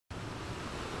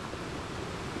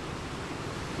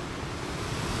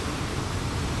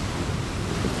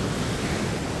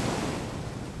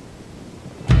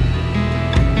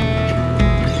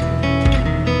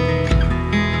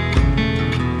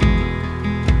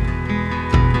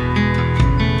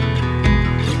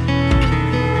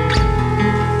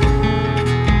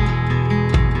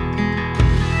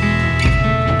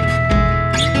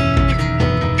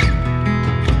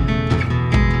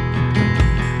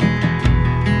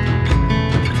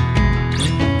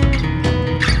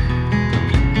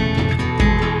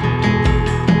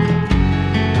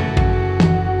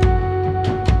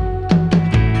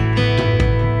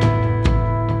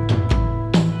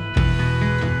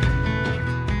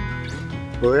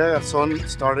BodegaGarzon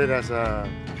started as a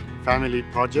family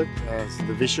project, as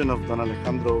the vision of Don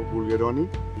Alejandro Bulgeroni,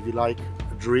 if you like,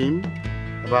 a dream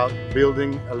about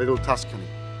building a little Tuscany.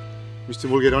 Mr.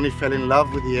 Bulgeroni fell in love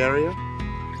with the area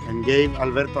and gave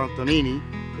Alberto Antonini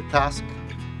the task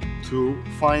to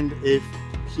find if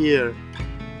here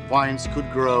wines could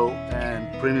grow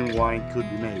and premium wine could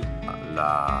be made.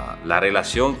 La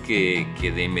relación que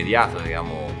de inmediato,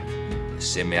 digamos,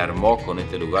 se me armó con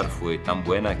este lugar fue tan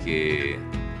buena que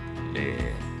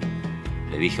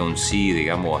le dije un sí,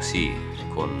 digamos así,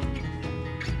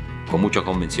 con mucha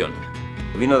convicción.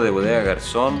 Los vinos de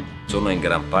BodegaGarzon son en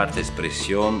gran parte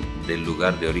expresión del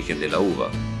lugar de origen de la uva.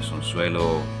 Es un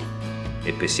suelo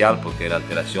especial porque es la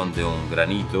alteración de un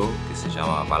granito que se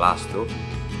llama balastro,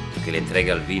 que le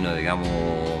entrega al vino, digamos,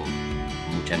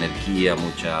 mucha energía,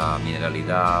 mucha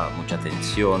mineralidad, mucha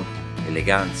tensión,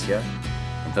 elegancia.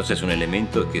 Entonces es un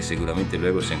elemento que seguramente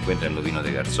luego se encuentra en los vinos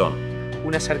de Garzón.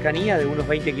 Una cercanía de unos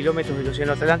 20 kilómetros del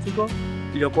Océano Atlántico,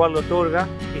 lo cual otorga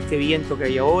este viento que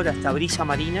hay ahora, esta brisa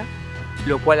marina,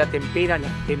 lo cual atempera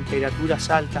las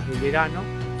temperaturas altas del verano,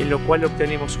 en lo cual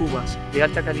obtenemos uvas de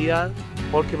alta calidad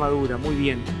porque madura muy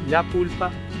bien la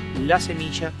pulpa, la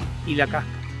semilla y la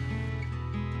cáscara.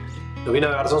 Los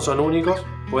vinos de Garzón son únicos,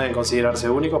 pueden considerarse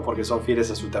únicos porque son fieles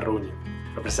a su terruño.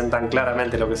 Representan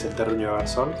claramente lo que es el terruño de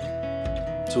Garzón,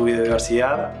 su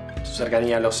biodiversidad, su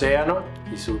cercanía al océano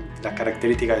y las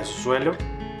características de su suelo.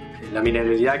 La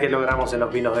mineralidad que logramos en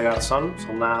los vinos de Garzón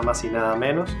son nada más y nada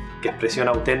menos que expresión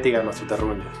auténtica de nuestro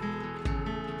terruño.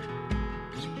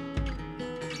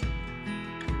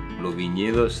 Los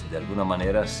viñedos de alguna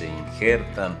manera se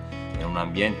injertan en un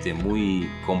ambiente muy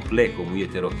complejo, muy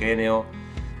heterogéneo,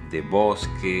 de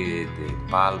bosque, de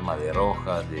palma, de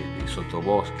roja, de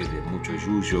sotobosque, de mucho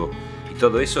yuyo, y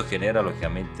todo eso genera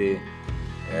lógicamente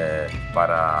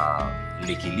para el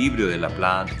equilibrio de la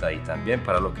planta y también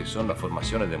para lo que son las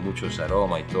formaciones de muchos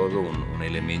aromas y todo un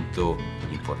elemento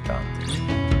importante.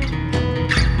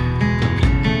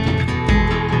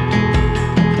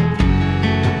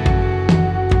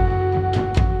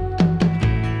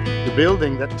 The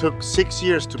building that took 6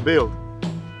 years to build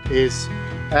is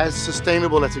as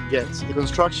sustainable as it gets. The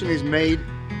construction is made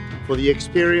for the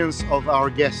experience of our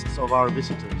guests, of our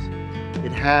visitors.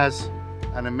 It has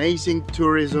an amazing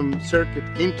tourism circuit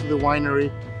into the winery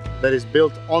that is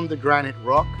built on the granite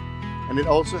rock, and it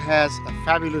also has a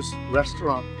fabulous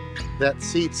restaurant that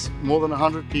seats more than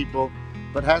 100 people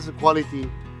but has the quality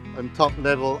and top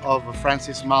level of a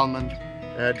Francis Malman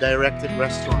directed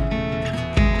restaurant.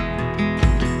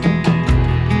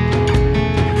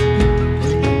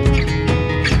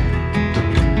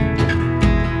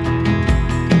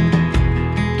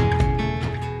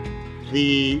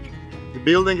 The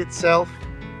building itself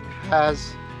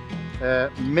has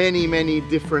many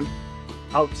different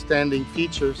outstanding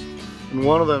features, and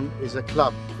one of them is a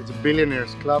club. It's a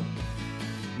billionaires club.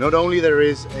 Not only there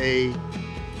is a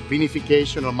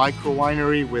vinification or micro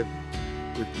winery with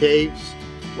caves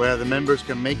where the members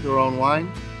can make their own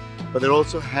wine, but there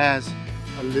also has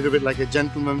a little bit like a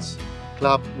gentleman's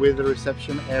club with a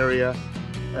reception area,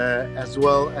 as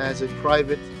well as a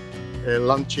private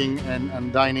lunching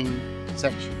and dining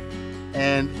section,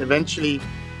 and eventually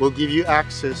will give you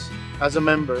access as a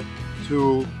member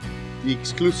to the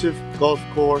exclusive golf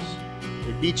course,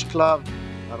 a beach club,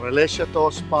 a relais chateau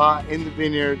spa in the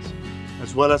vineyards,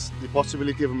 as well as the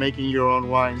possibility of making your own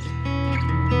wines.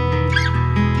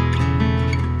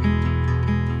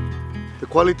 The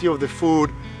quality of the food,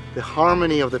 the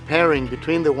harmony of the pairing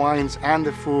between the wines and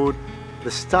the food, the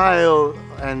style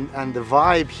and the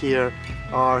vibe here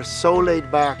are so laid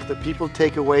back that people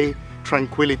take away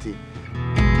tranquility.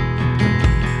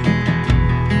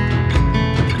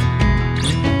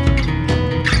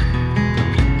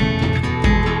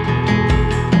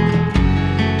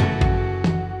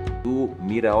 Tú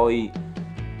mira hoy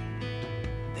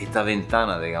de esta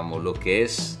ventana, digamos, lo que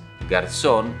es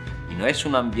Garzón, y no es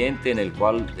un ambiente en el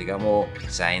cual, digamos,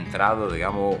 se ha entrado,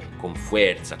 digamos, con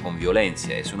fuerza, con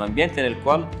violencia. Es un ambiente en el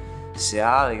cual se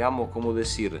ha, digamos, ¿cómo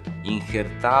decir?,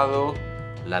 injertado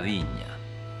la viña.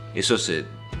 Eso se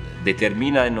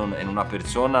determina en una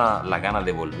persona la gana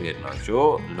de volver, ¿no?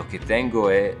 Yo lo que tengo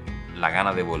es la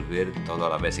gana de volver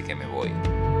todas las veces que me voy.